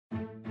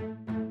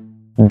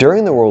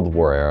During the World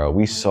War era,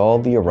 we saw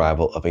the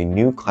arrival of a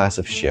new class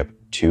of ship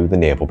to the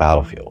naval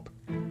battlefield.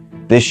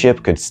 This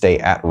ship could stay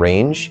at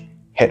range,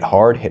 hit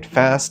hard, hit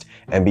fast,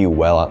 and be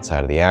well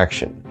outside of the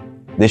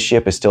action. This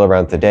ship is still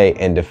around today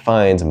and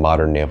defines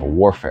modern naval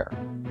warfare,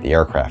 the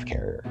aircraft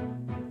carrier.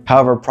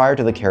 However, prior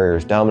to the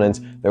carrier's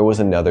dominance, there was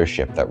another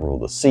ship that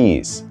ruled the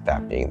seas,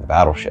 that being the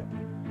battleship.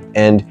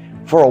 And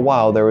for a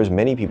while, there was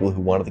many people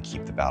who wanted to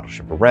keep the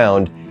battleship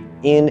around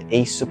in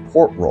a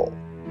support role.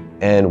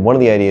 And one of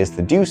the ideas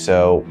to do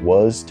so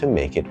was to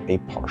make it a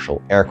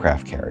partial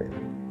aircraft carrier.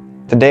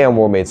 Today on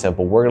World Made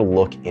Simple, we're going to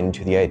look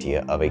into the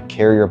idea of a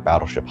carrier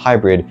battleship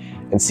hybrid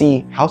and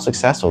see how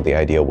successful the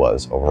idea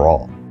was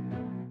overall.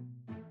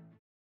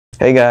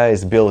 Hey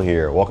guys, Bill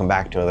here. Welcome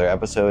back to another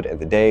episode, and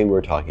today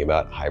we're talking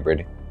about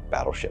hybrid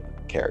battleship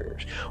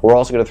carriers. We're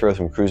also going to throw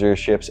some cruiser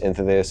ships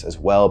into this as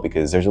well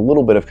because there's a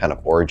little bit of kind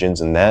of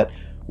origins in that.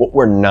 What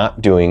we're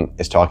not doing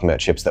is talking about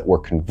ships that were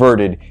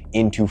converted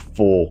into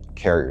full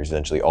carriers,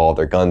 essentially all of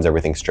their guns,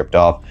 everything stripped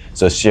off.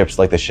 So ships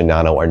like the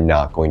Shinano are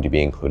not going to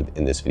be included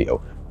in this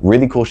video.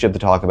 Really cool ship to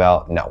talk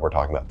about, not what we're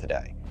talking about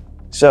today.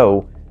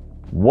 So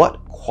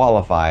what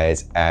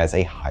qualifies as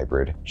a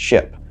hybrid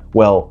ship?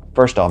 Well,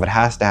 first off, it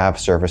has to have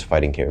surface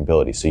fighting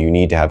capabilities, so you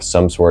need to have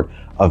some sort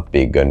of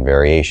big gun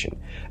variation.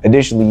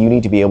 Additionally, you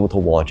need to be able to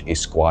launch a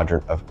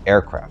squadron of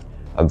aircraft.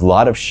 A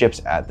lot of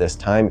ships at this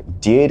time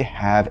did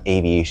have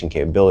aviation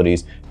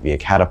capabilities via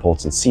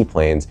catapults and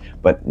seaplanes,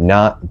 but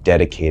not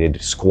dedicated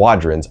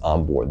squadrons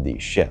on board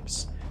these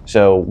ships.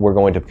 So we're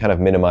going to kind of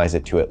minimize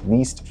it to at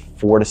least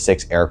 4 to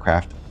 6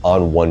 aircraft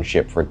on one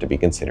ship for it to be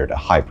considered a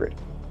hybrid.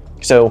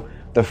 So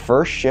the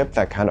first ship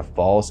that kind of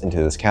falls into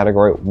this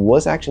category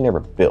was actually never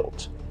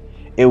built.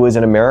 It was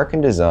an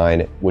American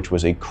design, which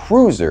was a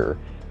cruiser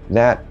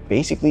that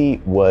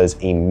basically was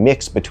a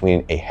mix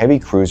between a heavy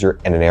cruiser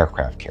and an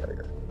aircraft carrier.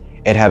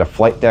 It had a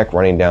flight deck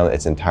running down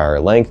its entire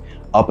length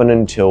up and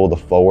until the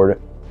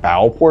forward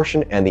bow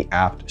portion and the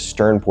aft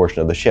stern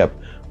portion of the ship,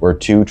 where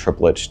 2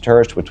 triplet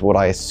turrets, which what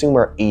I assume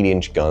are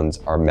 8-inch guns,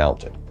 are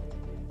mounted.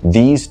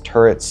 These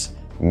turrets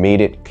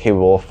made it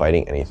capable of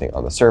fighting anything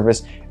on the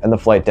surface, and the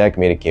flight deck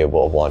made it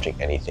capable of launching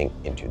anything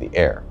into the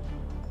air.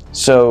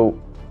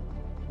 So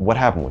what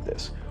happened with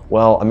this?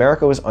 Well,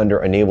 America was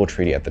under a naval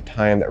treaty at the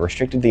time that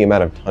restricted the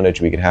amount of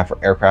tonnage we could have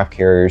for aircraft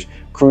carriers,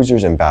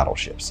 cruisers, and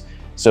battleships.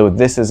 So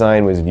this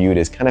design was viewed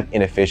as kind of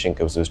inefficient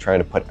because it was trying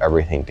to put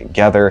everything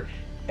together,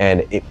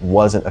 and it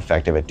wasn't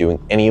effective at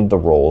doing any of the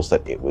roles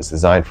that it was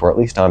designed for, at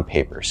least on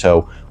paper.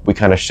 So we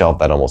kind of shelved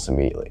that almost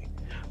immediately.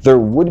 There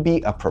would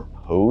be a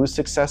proposed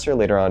successor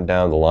later on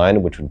down the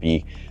line, which would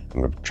be,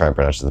 I'm going to try and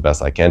pronounce it the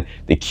best I can,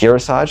 the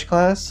Kearsarge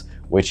class,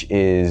 which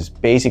is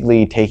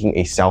basically taking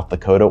a South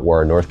Dakota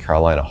or a North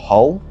Carolina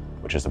hull,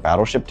 which is a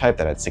battleship type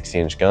that had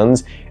 16-inch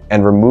guns,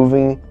 and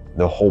removing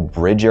the whole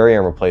bridge area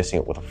and replacing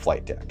it with a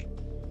flight deck.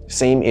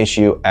 Same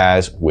issue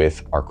as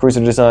with our cruiser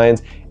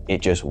designs.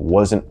 It just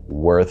wasn't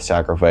worth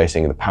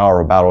sacrificing the power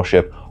of a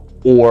battleship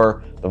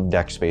or the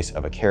deck space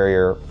of a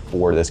carrier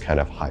for this kind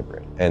of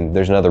hybrid. And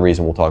there's another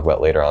reason we'll talk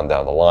about later on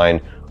down the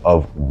line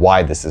of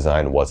why this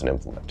design wasn't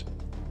implemented.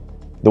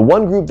 The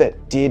one group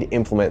that did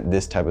implement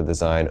this type of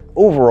design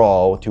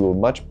overall to a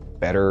much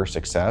better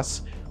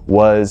success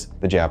was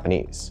the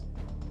Japanese.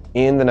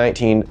 In the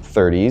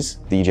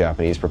 1930s, the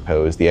Japanese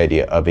proposed the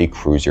idea of a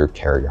cruiser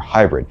carrier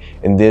hybrid,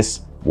 and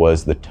this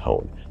was the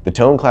Tone. The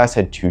Tone class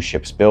had 2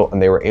 ships built,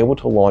 and they were able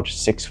to launch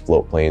 6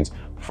 float planes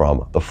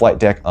from the flight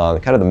deck on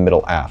kind of the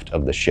middle aft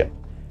of the ship.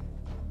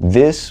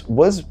 This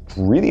was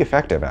really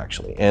effective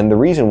actually, and the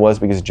reason was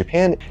because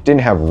Japan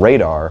didn't have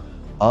radar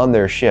on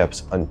their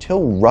ships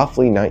until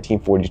roughly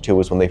 1942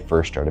 was when they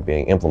first started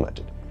being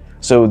implemented.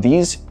 So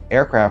these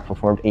aircraft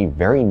performed a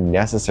very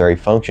necessary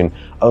function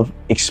of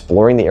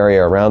exploring the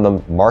area around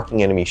them,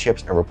 marking enemy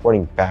ships, and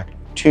reporting back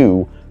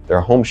to their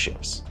home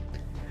ships.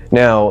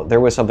 Now, there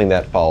was something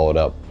that followed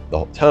up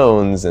the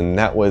Tones, and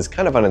that was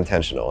kind of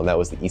unintentional, and that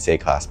was the Issei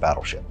class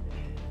battleship.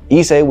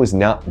 Issei was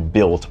not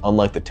built,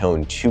 unlike the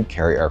Tone, to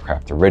carry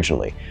aircraft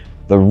originally.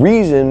 The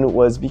reason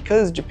was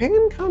because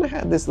Japan kind of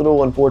had this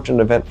little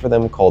unfortunate event for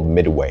them called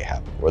Midway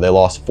happen, where they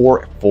lost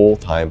 4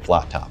 full-time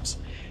flat tops.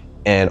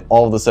 And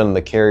all of a sudden,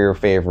 the carrier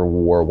favor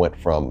war went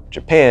from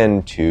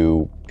Japan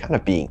to kind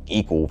of being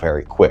equal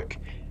very quick.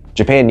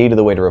 Japan needed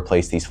a way to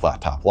replace these flat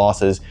top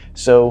losses,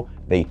 so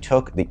they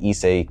took the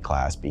Issei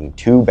class, being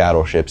 2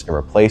 battleships, and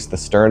replaced the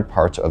stern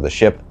parts of the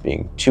ship,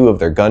 being 2 of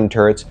their gun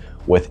turrets,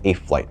 with a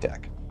flight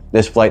deck.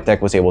 This flight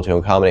deck was able to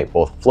accommodate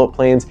both float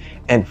planes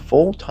and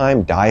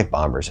full-time dive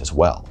bombers as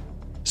well.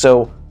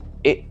 So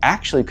it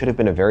actually could have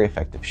been a very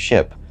effective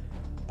ship.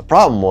 The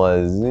problem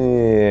was,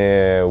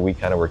 we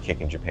kind of were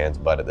kicking Japan's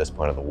butt at this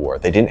point of the war.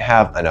 They didn't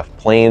have enough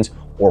planes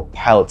or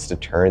pilots to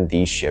turn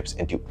these ships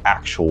into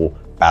actual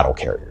battle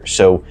carriers.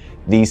 So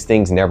these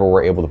things never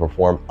were able to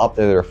perform up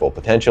to their full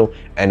potential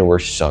and were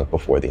sunk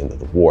before the end of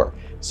the war.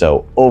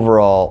 So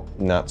overall,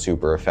 not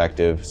super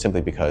effective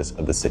simply because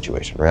of the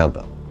situation around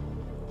them.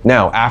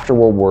 Now, after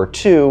World War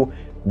II,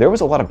 there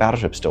was a lot of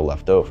battleships still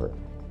left over.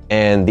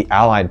 And the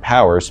Allied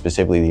powers,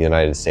 specifically the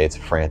United States,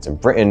 France, and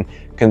Britain,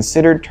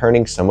 considered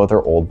turning some of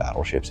their old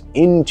battleships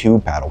into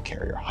battle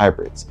carrier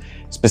hybrids.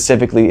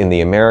 Specifically in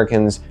the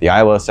Americans, the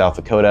Iowa, South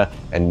Dakota,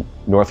 and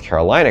North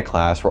Carolina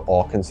class were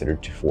all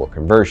considered for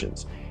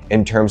conversions.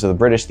 In terms of the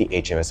British, the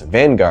HMS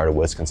Vanguard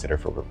was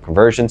considered for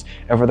conversions,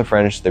 and for the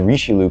French, the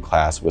Richelieu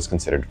class was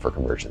considered for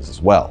conversions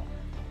as well.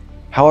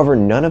 However,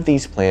 none of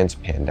these plans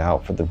panned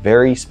out for the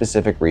very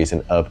specific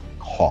reason of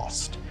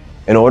cost.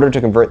 In order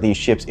to convert these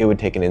ships, it would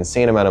take an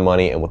insane amount of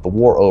money, and with the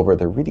war over,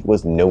 there really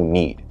was no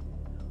need.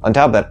 On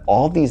top of that,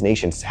 all of these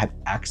nations had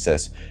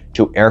access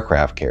to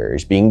aircraft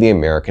carriers, being the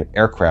American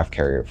aircraft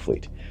carrier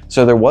fleet.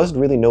 So there was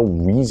really no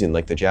reason,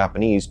 like the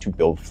Japanese, to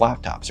build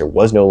flat tops. There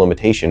was no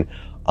limitation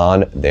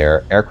on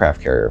their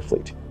aircraft carrier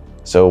fleet.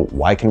 So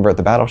why convert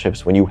the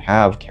battleships when you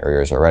have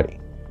carriers already?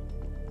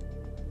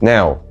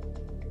 Now,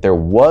 there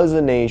was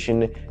a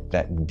nation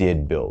that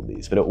did build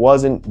these, but it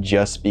wasn't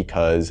just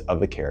because of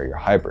the carrier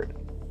hybrid.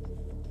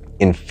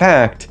 In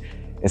fact,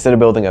 instead of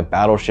building a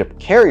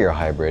battleship-carrier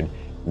hybrid,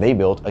 they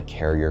built a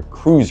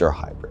carrier-cruiser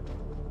hybrid.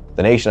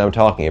 The nation I'm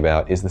talking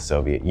about is the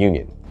Soviet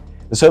Union.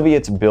 The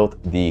Soviets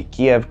built the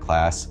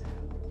Kiev-class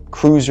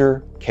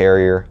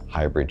cruiser-carrier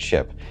hybrid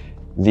ship.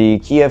 The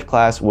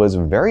Kiev-class was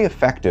very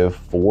effective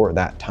for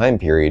that time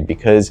period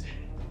because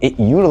it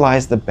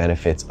utilized the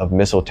benefits of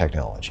missile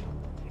technology.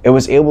 It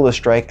was able to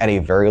strike at a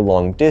very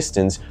long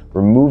distance,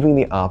 removing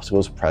the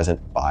obstacles present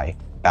by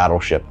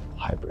battleship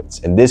hybrids.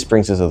 And this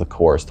brings us to the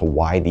core as to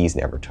why these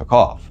never took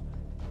off.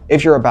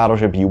 If you're a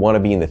battleship, you want to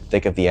be in the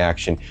thick of the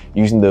action,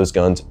 using those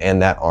guns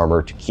and that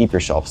armor to keep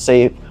yourself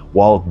safe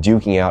while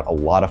duking out a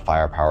lot of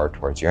firepower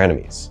towards your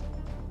enemies.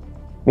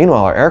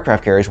 Meanwhile, our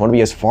aircraft carriers want to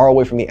be as far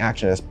away from the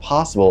action as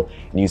possible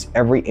and use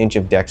every inch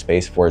of deck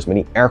space for as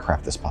many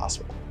aircraft as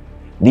possible.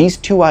 These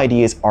two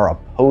ideas are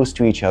opposed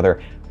to each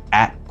other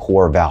at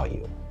core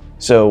value.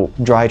 So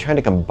by trying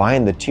to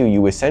combine the two,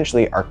 you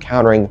essentially are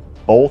countering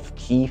both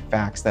key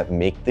facts that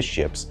make the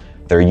ships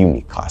their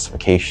unique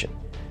classification.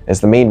 It's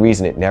the main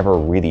reason it never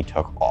really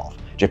took off.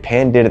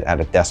 Japan did it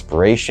out of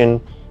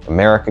desperation.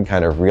 America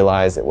kind of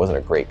realized it wasn't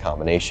a great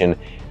combination,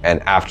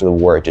 and after the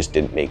war it just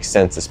didn't make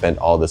sense to spend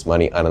all this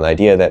money on an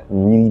idea that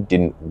really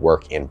didn't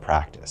work in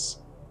practice.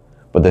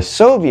 But the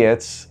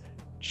Soviets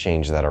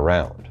changed that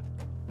around.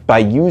 By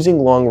using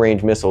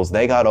long-range missiles,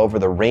 they got over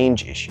the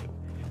range issue.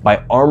 By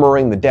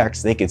armoring the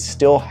decks, they could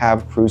still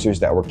have cruisers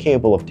that were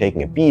capable of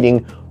taking a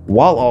beating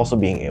while also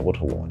being able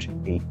to launch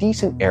a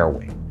decent air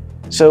wing.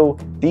 So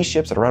these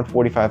ships at around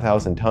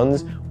 45,000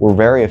 tons were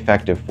very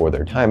effective for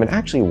their time, and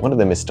actually one of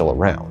them is still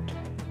around.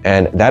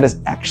 And that is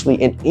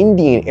actually an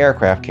Indian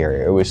aircraft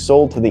carrier. It was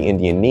sold to the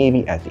Indian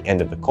Navy at the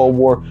end of the Cold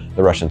War.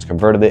 The Russians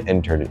converted it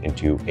and turned it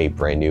into a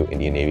brand new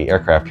Indian Navy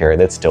aircraft carrier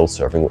that's still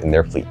serving in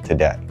their fleet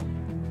today.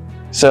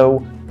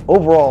 So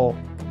overall,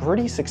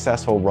 pretty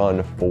successful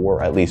run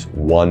for at least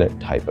one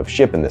type of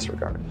ship in this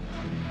regard.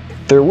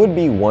 There would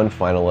be one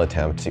final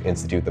attempt to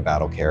institute the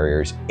battle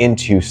carriers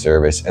into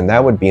service, and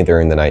that would be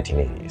during the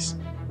 1980s.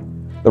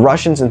 The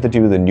Russians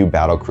instituted the new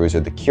battle cruiser,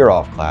 the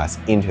Kirov class,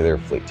 into their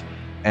fleet,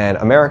 and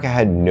America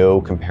had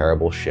no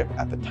comparable ship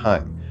at the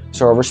time.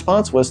 So our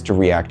response was to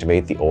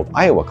reactivate the old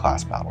Iowa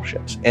class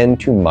battleships and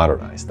to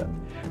modernize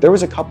them. There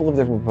was a couple of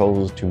different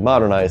proposals to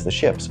modernize the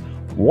ships,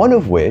 one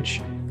of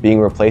which being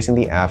replacing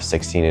the aft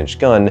 16-inch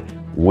gun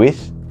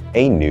with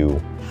a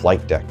new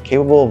flight deck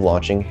capable of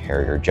launching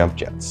Harrier jump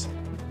jets.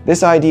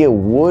 This idea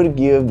would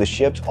give the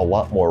ships a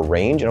lot more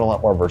range and a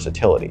lot more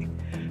versatility.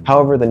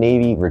 However, the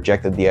Navy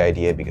rejected the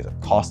idea because of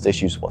cost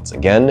issues once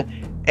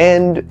again,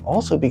 and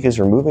also because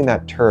removing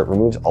that turret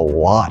removes a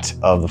lot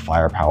of the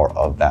firepower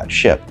of that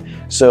ship.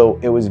 So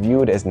it was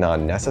viewed as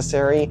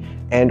non-necessary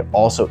and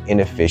also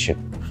inefficient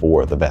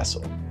for the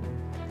vessel.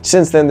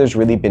 Since then, there's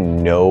really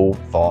been no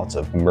thoughts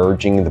of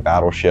merging the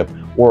battleship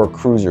or a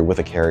cruiser with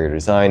a carrier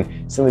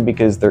design, simply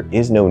because there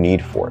is no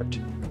need for it.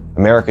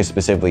 America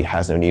specifically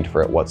has no need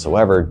for it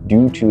whatsoever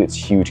due to its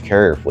huge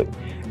carrier fleet,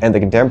 and the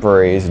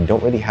contemporaries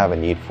don't really have a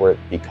need for it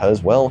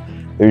because, well,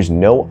 there's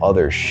no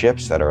other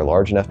ships that are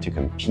large enough to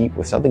compete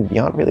with something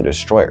beyond really a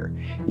destroyer.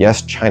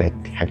 Yes, China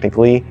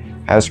technically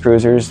has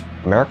cruisers,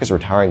 America's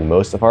retiring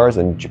most of ours,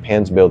 and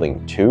Japan's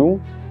building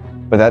two,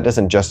 but that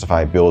doesn't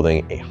justify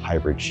building a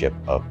hybrid ship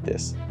of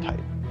this type.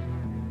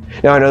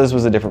 Now, I know this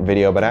was a different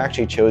video, but I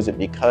actually chose it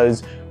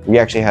because we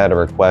actually had a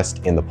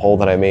request in the poll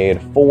that I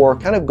made for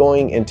kind of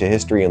going into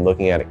history and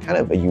looking at it, kind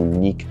of a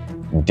unique,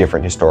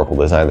 different historical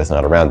design that's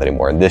not around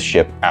anymore, and this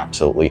ship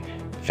absolutely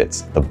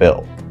fits the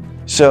bill.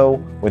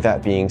 So with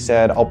that being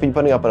said, I'll be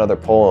putting up another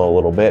poll in a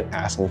little bit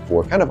asking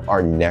for kind of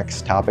our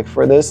next topic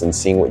for this and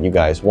seeing what you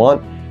guys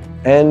want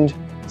and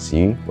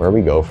see where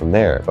we go from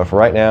there. But for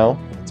right now,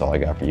 that's all I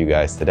got for you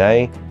guys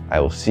today. I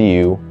will see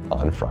you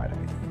on Friday.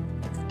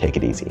 Take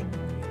it easy.